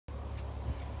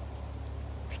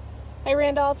Hi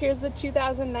Randolph, here's the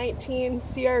 2019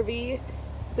 CRV.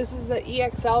 This is the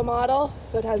EXL model,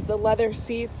 so it has the leather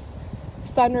seats,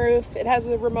 sunroof. It has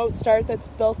a remote start that's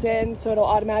built in, so it'll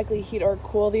automatically heat or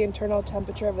cool the internal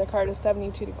temperature of the car to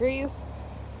 72 degrees.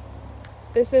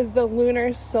 This is the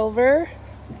Lunar Silver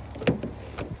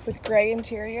with gray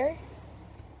interior.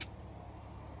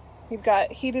 You've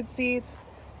got heated seats,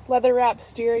 leather wrapped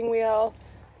steering wheel,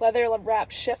 leather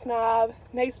wrapped shift knob,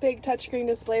 nice big touchscreen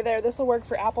display there. This will work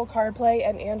for Apple CarPlay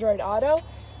and Android Auto,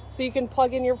 so you can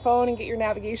plug in your phone and get your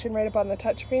navigation right up on the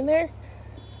touchscreen there.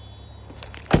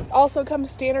 Also comes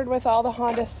standard with all the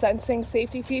Honda sensing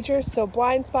safety features, so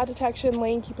blind spot detection,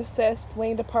 lane keep assist,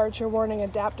 lane departure warning,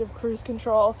 adaptive cruise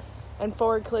control, and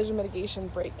forward collision mitigation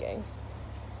braking.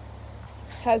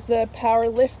 Has the power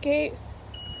lift gate.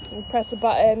 You press a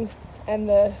button and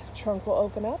the trunk will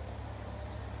open up.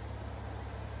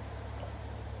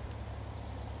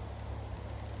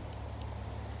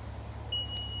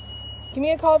 Give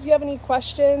me a call if you have any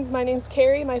questions. My name's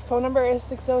Carrie. My phone number is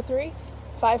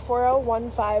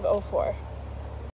 603-540-1504.